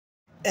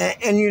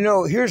And you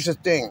know, here's the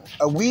thing.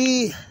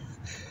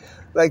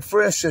 Like,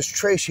 for instance,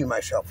 Tracy and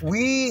myself,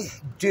 we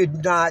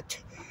did not,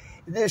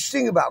 this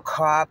thing about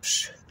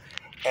cops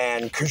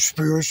and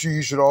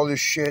conspiracies and all this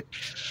shit,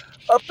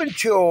 up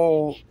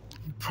until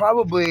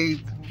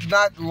probably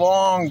not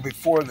long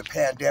before the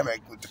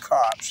pandemic with the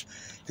cops,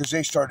 because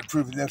they started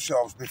proving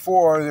themselves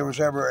before there was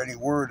ever any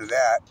word of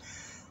that.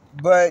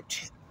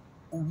 But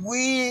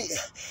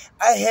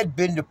I had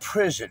been to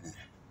prison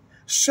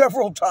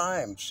several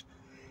times,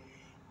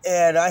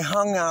 and I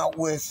hung out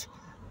with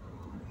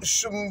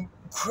some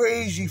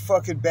crazy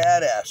fucking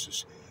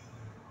badasses.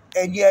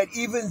 And yet,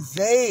 even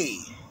they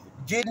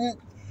didn't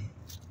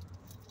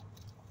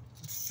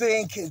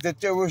think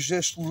that there was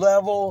this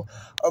level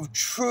of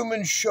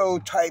Truman Show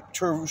type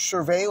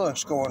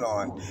surveillance going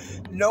on.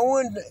 No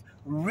one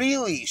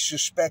really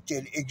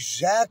suspected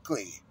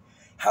exactly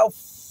how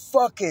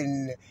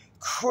fucking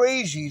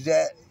crazy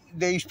that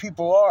these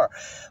people are.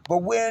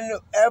 But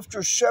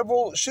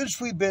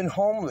since we've been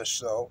homeless,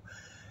 though,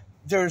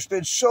 there's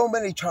been so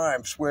many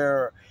times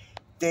where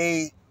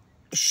they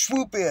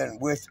swoop in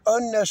with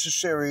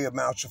unnecessary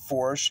amounts of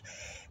force.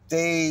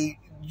 They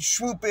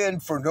swoop in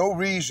for no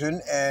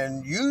reason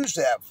and use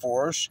that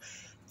force.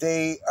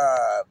 The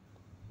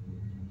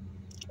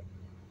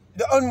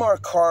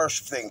unmarked cars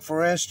thing,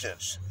 for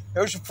instance.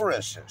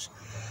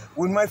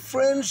 When my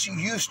friends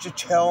used to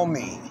tell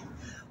me,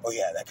 "Oh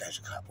yeah, that guy's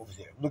a cop over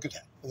there. Look at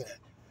that. Look at that."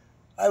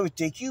 I would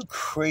think, "You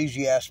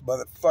crazy ass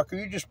motherfucker.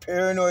 You're just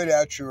paranoid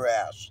out your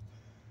ass."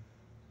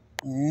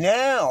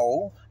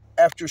 Now,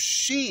 after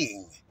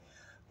seeing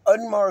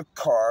unmarked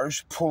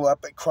cars pull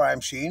up at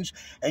crime scenes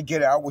and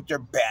get out with their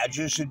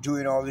badges and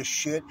doing all this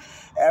shit,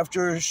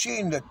 after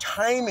seeing the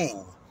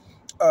timing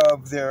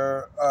of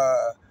their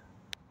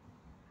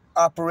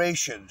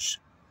operations,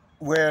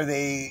 where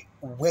they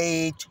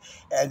wait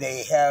and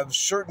they have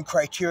certain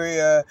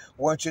criteria,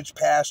 once it's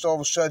passed, all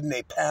of a sudden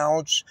they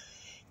pounce.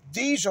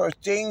 These are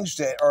things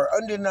that are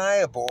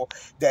undeniable,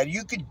 that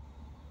you could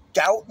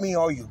doubt me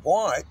all you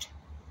want.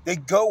 They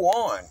go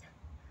on.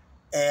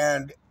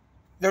 And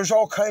there's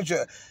all kinds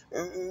of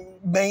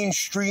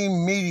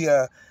mainstream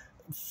media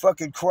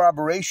fucking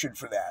corroboration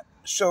for that.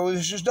 So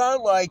this is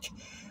not like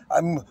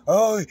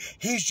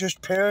he's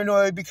just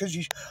paranoid because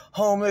he's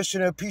homeless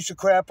and a piece of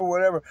crap or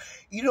whatever.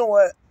 You know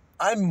what?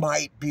 I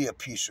might be a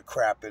piece of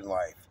crap in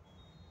life.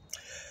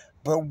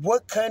 But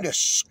what kind of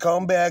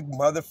scumbag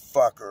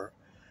motherfucker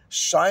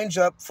signs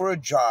up for a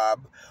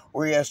job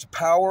where he has the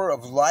power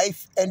of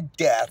life and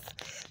death?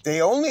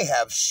 They only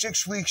have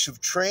 6 weeks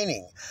of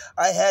training.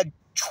 I had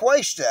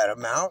twice that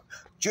amount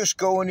just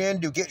going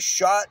in to get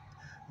shot,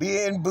 be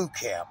in boot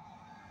camp.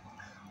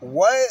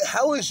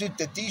 How is it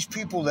that these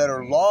people that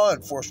are law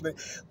enforcement,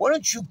 why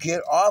don't you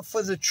get off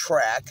of the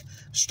track,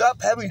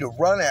 stop having to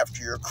run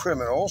after your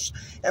criminals,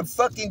 and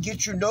fucking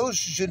get your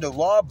noses into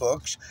law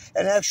books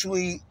and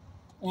actually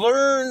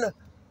learn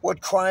what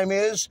crime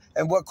is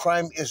and what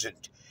crime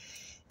isn't?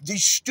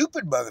 These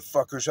stupid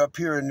motherfuckers up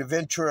here in the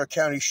Ventura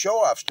County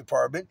Show-Offs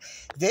Department,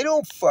 they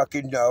don't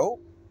fucking know.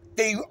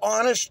 They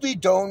honestly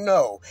don't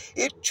know.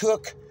 It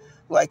took,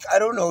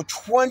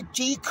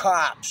 20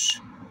 cops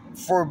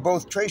for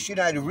both Tracy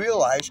and I to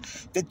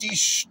realize that these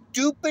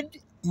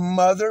stupid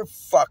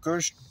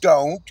motherfuckers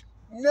don't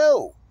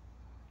know.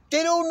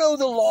 They don't know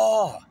the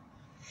law.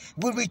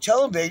 When we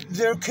tell them,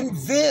 they're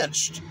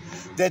convinced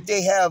that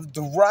they have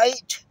the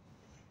right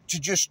to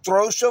just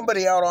throw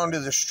somebody out onto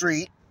the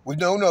street with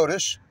no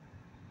notice,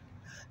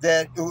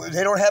 that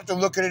they don't have to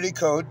look at any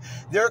code.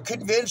 They're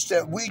convinced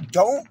that we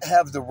don't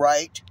have the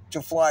right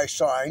to fly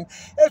sign.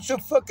 That's a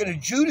fucking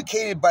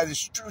adjudicated by the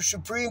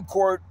Supreme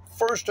Court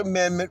First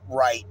Amendment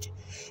right.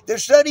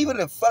 There's not even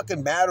a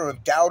fucking matter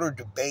of doubt or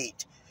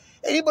debate.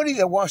 Anybody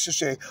that wants to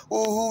say,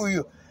 "Oh, who are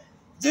you?"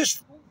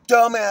 This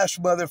dumbass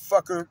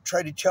motherfucker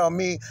tried to tell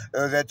me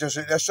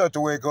that's not the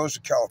way it goes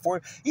in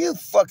California. You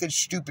fucking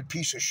stupid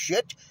piece of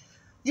shit.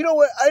 You know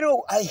what?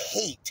 I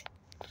hate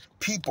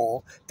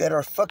people that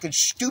are fucking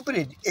stupid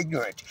and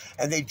ignorant,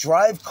 and they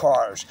drive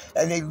cars,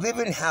 and they live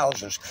in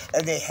houses,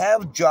 and they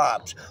have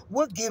jobs.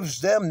 What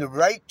gives them the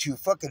right to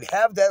fucking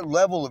have that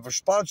level of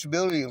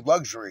responsibility and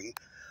luxury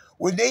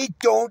when they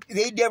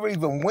never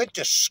even went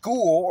to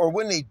school, or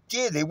when they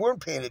did, they weren't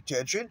paying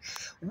attention?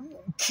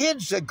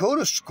 Kids that go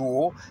to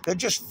school, that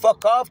just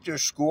fuck off their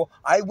school.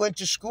 I went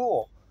to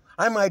school.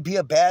 I might be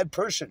a bad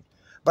person,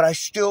 but I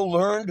still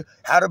learned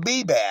how to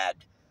be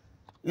bad.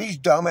 These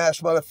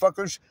dumbass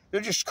motherfuckers, they're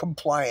just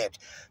compliant.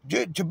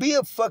 To be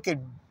a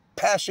fucking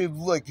passive,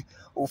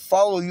 will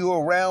follow you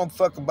around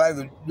fucking by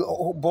the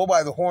bull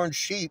by the horn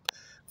sheep,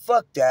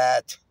 fuck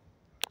that.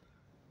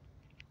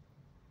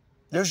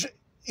 There's,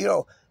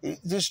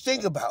 this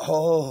thing about,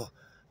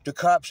 the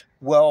cops.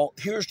 Well,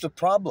 here's the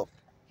problem.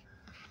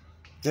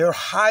 They're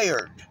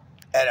hired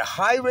at a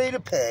high rate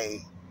of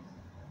pay,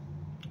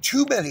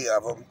 too many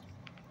of them,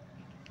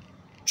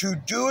 to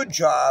do a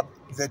job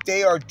that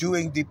they are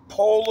doing the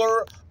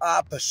polar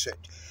opposite.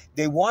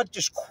 They want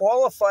this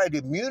qualified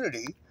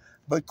immunity,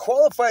 but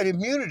qualified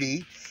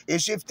immunity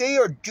is if they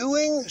are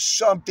doing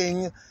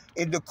something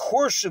in the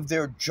course of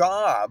their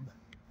job,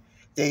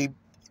 it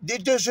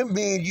doesn't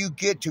mean you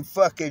get to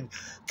fucking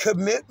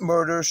commit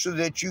murder so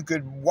that you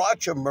could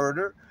watch a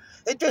murder.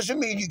 It doesn't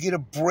mean you get to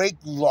break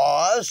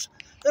laws.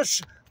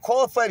 That's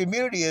qualified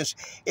immunity is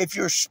if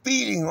you're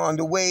speeding on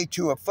the way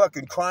to a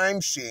fucking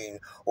crime scene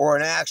or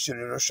an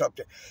accident or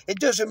something. It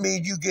doesn't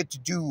mean you get to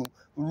do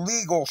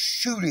legal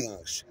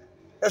shootings.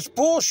 That's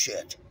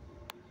bullshit.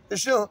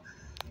 There's no,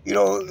 you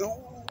know,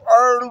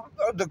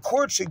 the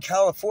courts in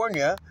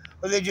California,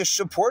 they just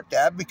support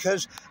that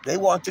because they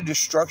want the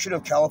destruction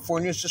of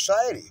California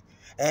society.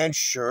 And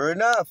sure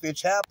enough,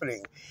 it's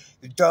happening.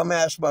 The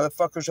dumbass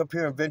motherfuckers up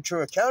here in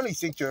Ventura County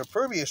think they're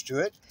impervious to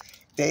it.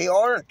 They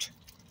aren't.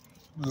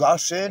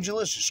 Los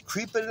Angeles is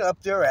creeping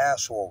up their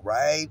asshole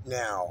right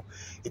now.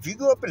 If you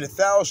go up into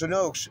Thousand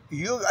Oaks,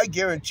 I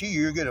guarantee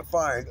you're going to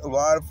find a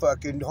lot of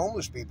fucking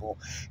homeless people.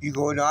 You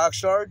go into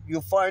Oxnard,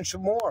 you'll find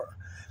some more.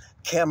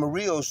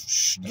 Camarillo's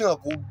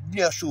snuggled,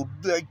 nestled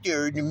right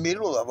there in the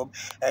middle of them,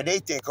 and they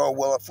think, oh,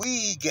 well, if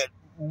we get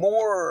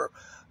more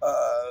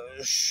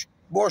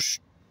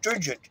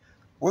stringent,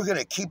 we're going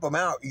to keep them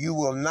out. You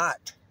will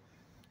not.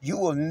 You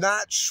will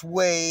not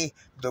sway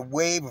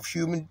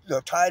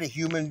the tide of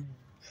human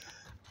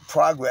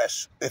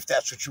progress, if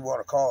that's what you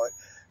want to call it.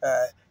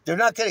 They're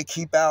not going to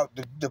keep out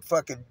the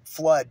fucking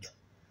flood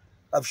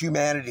of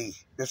humanity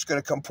that's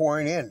going to come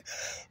pouring in,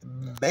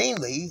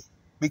 mainly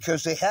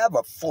because they have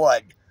a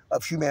flood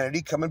of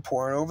humanity coming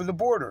pouring over the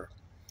border.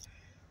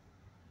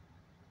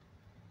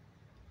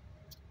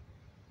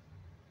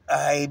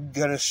 I'm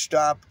going to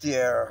stop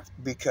there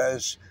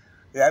because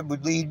that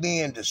would lead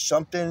me into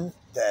something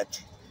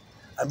that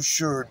I'm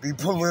sure would be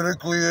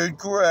politically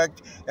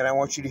incorrect, and I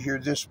want you to hear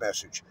this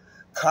message.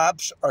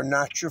 Cops are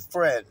not your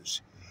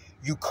friends.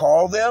 You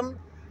call them,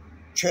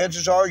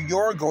 chances are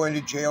you're going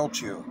to jail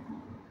too.